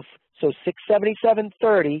total of, so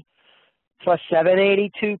 677.30 plus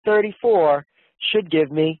 782.34 should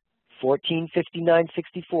give me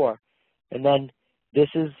 1459.64. And then this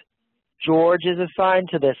is, George is assigned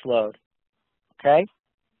to this load, okay?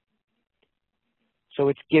 So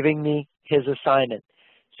it's giving me his assignment.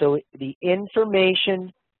 So the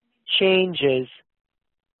information changes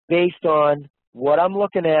based on what I'm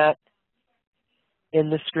looking at in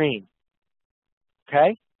the screen,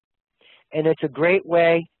 okay? And it's a great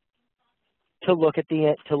way to look at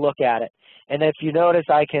it. And if you notice,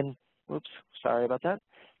 I can, whoops, sorry about that.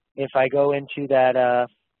 If I go into that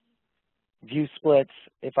view splits,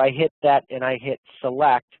 if I hit that and I hit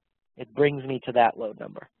select, it brings me to that load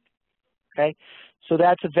number. Okay, so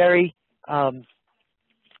that's a very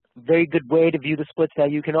very good way to view the splits. Now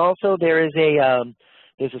you can also, there's a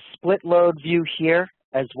split load view here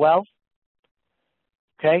as well.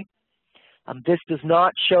 Okay, this does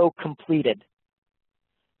not show completed,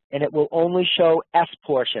 and it will only show S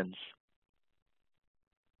portions.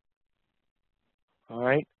 All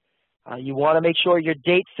right, you want to make sure your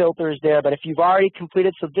date filter is there, but if you've already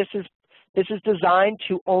completed, so this is designed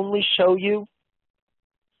to only show you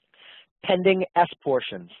pending S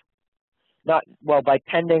portions. Not, well, by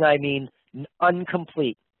pending I mean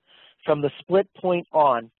incomplete. From the split point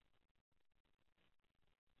on,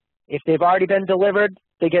 if they've already been delivered,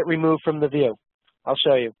 they get removed from the view. I'll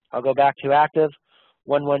show you. I'll go back to active,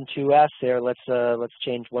 112S there. Let's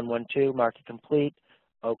change 112, mark it complete.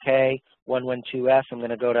 Okay, 112S. I'm going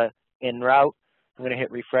to go to en route. I'm going to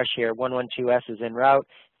hit refresh here. 112S is en route.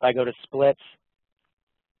 If I go to splits,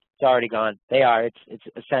 it's already gone. They are. It's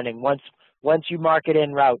ascending. Once you mark it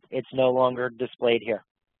en route, it's no longer displayed here.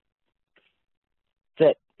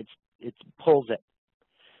 That's it. It pulls it.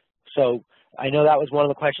 So I know that was one of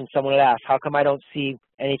the questions someone had asked. How come I don't see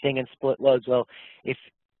anything in split loads? Well, if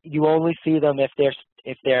you only see them if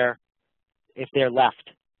they're left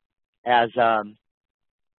as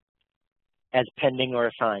pending or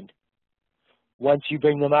assigned. Once you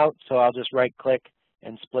bring them out, so I'll just right click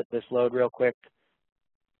and split this load real quick.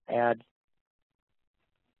 Add.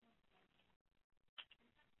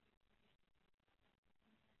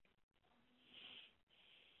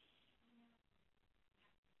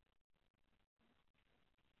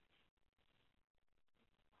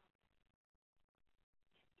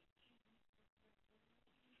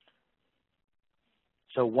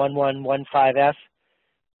 So 1115S. As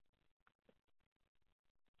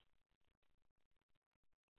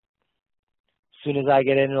soon as I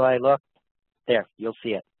get in and I look, there, you'll see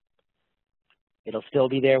it. It'll still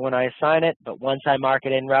be there when I assign it, but once I mark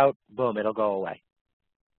it en route, boom, it'll go away.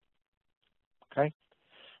 Okay?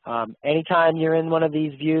 Anytime you're in one of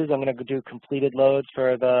these views, I'm going to do completed loads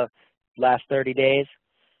for the last 30 days.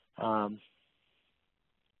 Now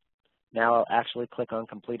I'll actually click on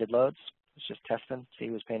completed loads. It's just testing, see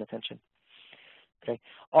who's paying attention. Okay.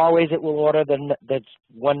 Always it will order the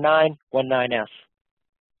 1919S,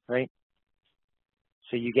 right?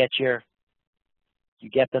 So you get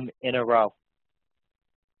them in a row.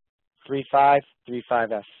 35, 35S.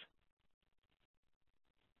 Right.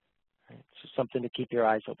 So something to keep your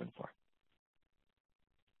eyes open for.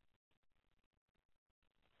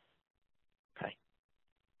 Okay.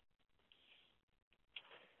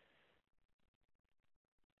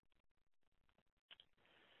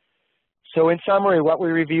 So in summary, what we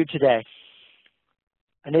reviewed today: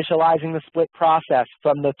 initializing the split process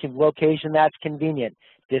from the location that's convenient,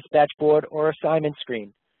 dispatch board or assignment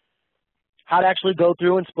screen. How to actually go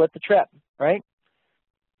through and split the trip, right?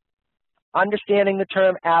 Understanding the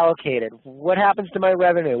term allocated. What happens to my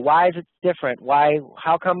revenue? Why is it different?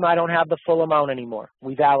 How come I don't have the full amount anymore?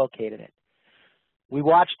 We've allocated it. We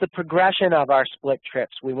watched the progression of our split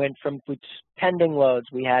trips. We went from pending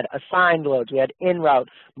loads, we had assigned loads, we had en route,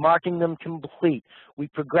 marking them complete. We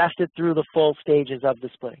progressed it through the full stages of the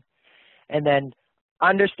splitting. And then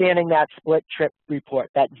understanding that split trip report,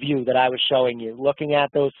 that view that I was showing you, looking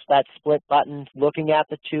at that split button, looking at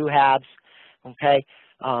the two halves, okay,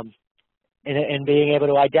 and being able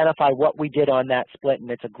to identify what we did on that split, and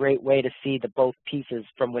it's a great way to see the both pieces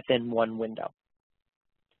from within one window.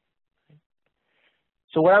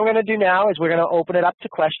 So what I'm going to do now is we're going to open it up to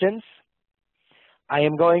questions. I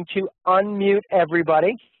am going to unmute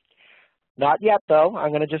everybody. Not yet, though. I'm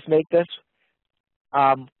going to just make this.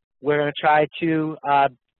 We're going to try to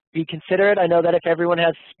be considerate. I know that if everyone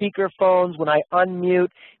has speaker phones, when I unmute,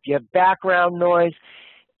 if you have background noise,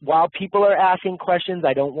 while people are asking questions,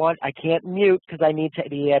 I can't mute because I need to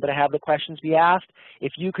be able to have the questions be asked.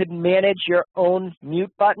 If you could manage your own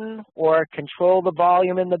mute button or control the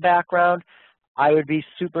volume in the background, I would be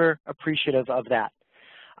super appreciative of that.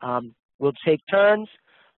 We'll take turns.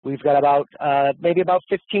 We've got about maybe about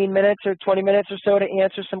 15 minutes or 20 minutes or so to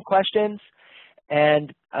answer some questions.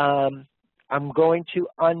 And I'm going to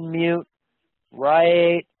unmute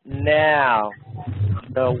right now.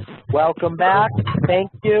 So welcome back.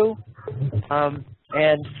 Thank you.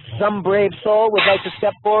 And some brave soul would like to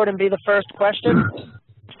step forward and be the first question.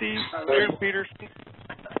 Steve, Aaron Peterson.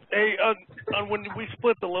 Hey, on when we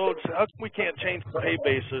split the loads, how come we can't change the pay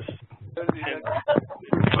basis and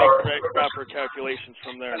make proper calculations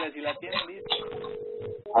from there?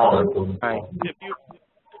 Right. If you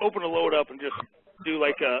open a load up and just do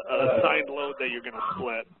like a assigned load that you're going to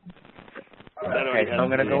split. Okay, so I'm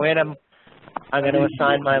going to go in. I'm going to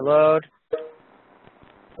assign my load.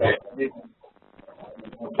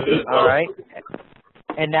 All right.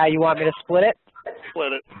 And now you want me to split it?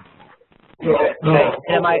 Split it. Okay.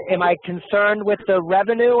 Am I concerned with the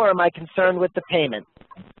revenue or am I concerned with the payment?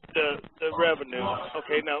 The revenue.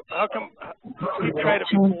 Okay. Now, how come we tried it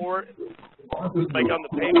before, like on the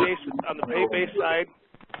pay base side?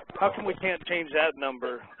 How come we can't change that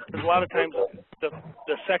number? Because a lot of times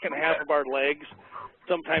the second half of our legs,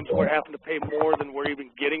 sometimes we're having to pay more than we're even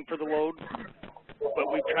getting for the load.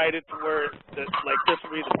 But we tried it to where, like this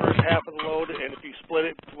would be the first half of the load, and if you split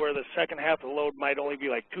it to where the second half of the load might only be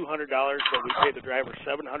like $200, but we pay the driver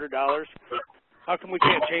 $700. How come we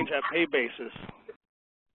can't change that pay basis?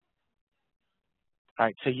 All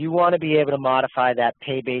right, so you want to be able to modify that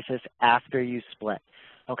pay basis after you split.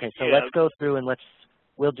 Okay, so let's go through and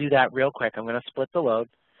we'll do that real quick. I'm going to split the load,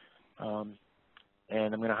 and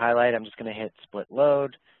I'm going to highlight. I'm just going to hit split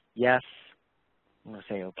load, yes. I'm going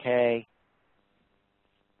to say okay.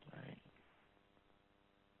 All right.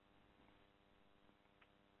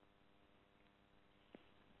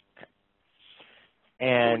 Okay.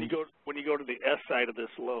 And so when you go to the S side of this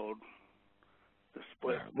load, the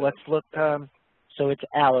split. Let's look. So it's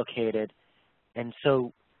allocated, and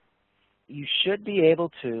so you should be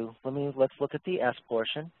able to. Let's look at the S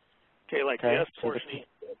portion. Okay, like the S portion.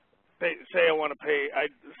 Say I want to pay.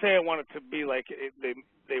 Say I want it to be like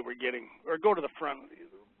they were getting, or go to the front.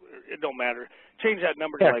 It don't matter. Change that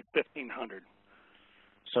number to like 1,500.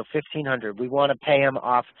 So 1,500. We want to pay him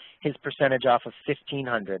off his percentage off of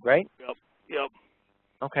 1,500, right? Yep.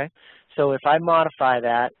 Okay. So if I modify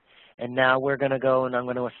that, and now we're going to go and I'm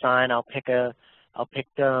going to assign. I'll pick a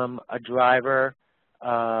driver,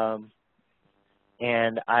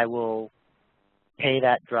 and I will pay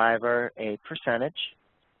that driver a percentage.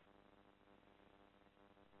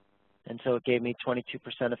 And so it gave me 22%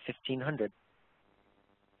 of 1,500.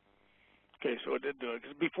 Okay, so it did do it.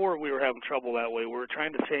 Because before we were having trouble that way. We were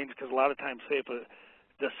trying to change because a lot of times, say if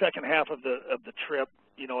the second half of the trip,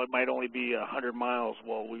 you know, it might only be 100 miles.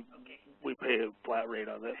 Well, we pay a flat rate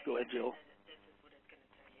on that. Go ahead, Jill.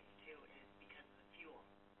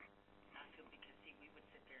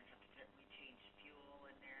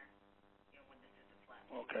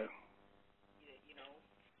 Okay.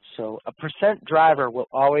 So a percent driver will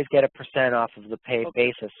always get a percent off of the pay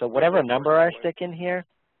basis. So whatever number I stick in here,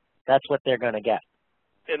 that's what they're going to get.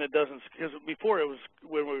 And it doesn't, because before it was,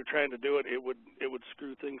 when we were trying to do it, it would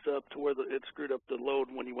screw things up to where it screwed up the load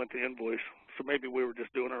when you went to invoice. So maybe we were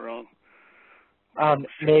just doing it wrong.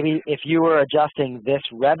 Maybe if you were adjusting this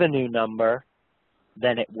revenue number,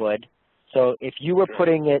 then it would. So if you were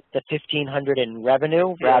putting it the 1,500 in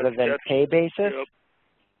revenue rather than pay basis,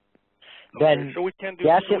 then so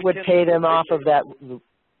yes, it would pay them off of that.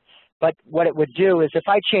 But what it would do is if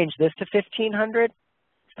I change this to 1,500,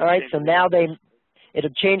 all right, so now it'll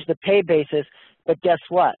change the pay basis, but guess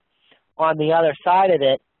what? On the other side of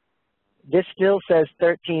it, this still says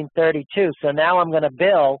 1,332. So now I'm going to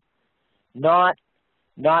bill not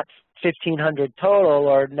 1,500 total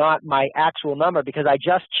or not my actual number because I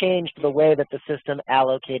just changed the way that the system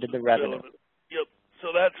allocated the revenue. Yep. So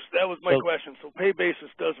that was my question. So pay basis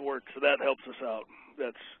does work, so that helps us out.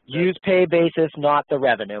 Use pay basis, not the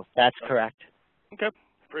revenue. That's correct. Okay.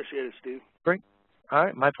 Appreciate it, Steve. Great. All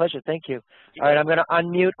right, my pleasure. Thank you. All right, I'm going to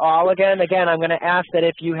unmute all again. Again, I'm going to ask that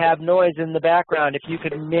if you have noise in the background, if you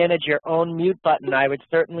could manage your own mute button, I would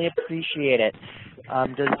certainly appreciate it.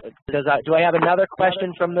 Do I have another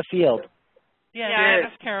question from the field? Yeah,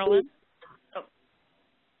 that's Carolyn.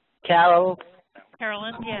 Carol?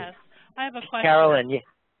 Carolyn, yes. I have a question. Carolyn, yes,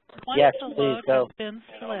 Once the please load go. has been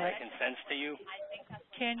split,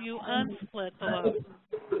 can you unsplit the load?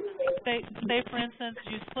 Say, for instance,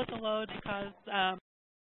 you split the load because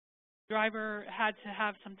driver had to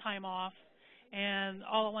have some time off, and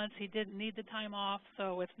all at once he didn't need the time off,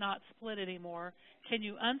 so it's not split anymore. Can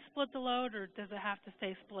you unsplit the load, or does it have to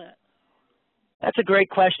stay split? That's a great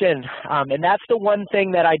question, and that's the one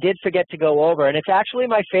thing that I did forget to go over, and it's actually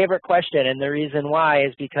my favorite question, and the reason why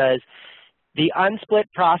is because the unsplit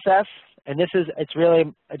process, and it's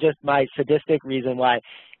really just my sadistic reason why,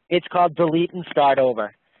 it's called delete and start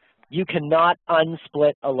over. You cannot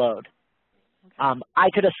unsplit a load. I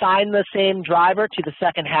could assign the same driver to the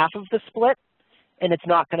second half of the split, and it's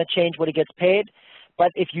not going to change what he gets paid.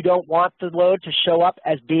 But if you don't want the load to show up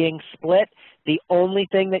as being split, the only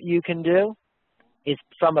thing that you can do is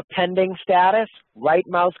from a pending status, right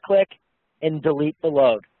mouse click, and delete the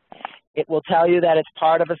load. It will tell you that it's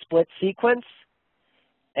part of a split sequence,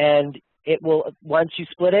 and it will, once you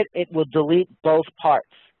split it, it will delete both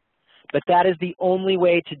parts. But that is the only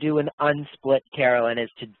way to do an unsplit, Carolyn,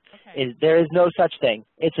 there is no such thing.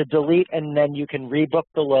 It's a delete, and then you can rebook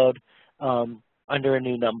the load under a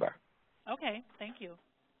new number. Okay, thank you.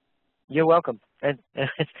 You're welcome. And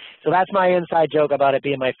so that's my inside joke about it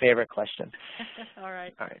being my favorite question. All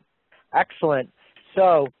right. All right. Excellent.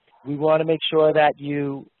 So we want to make sure that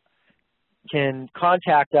you can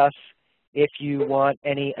contact us if you want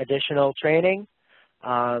any additional training.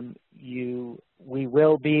 We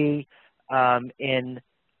will be in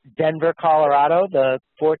Denver, Colorado, the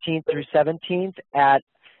 14th through 17th at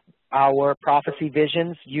our Prophecy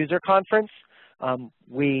Visions user conference.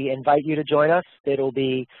 We invite you to join us. It'll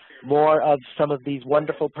be more of some of these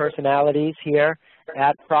wonderful personalities here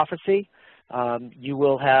at Prophecy. You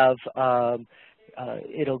will have,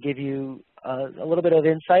 it'll give you a little bit of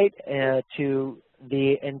insight to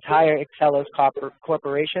the entire Excelos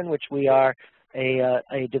Corporation, which we are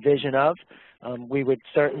a division of. We would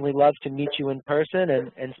certainly love to meet you in person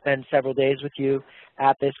and spend several days with you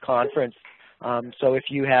at this conference. So if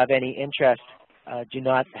you have any interest, do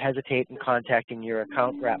not hesitate in contacting your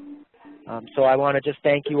account rep. So I want to just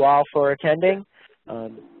thank you all for attending.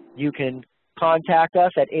 You can contact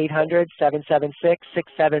us at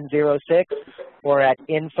 800-776-6706 or at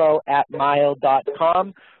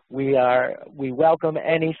info@mile.com. We welcome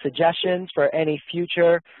any suggestions for any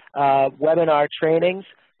future webinar trainings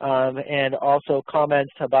and also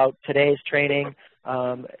comments about today's training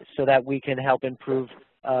so that we can help improve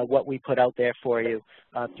what we put out there for you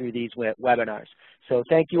through these webinars. So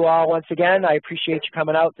thank you all once again. I appreciate you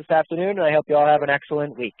coming out this afternoon, and I hope you all have an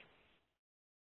excellent week.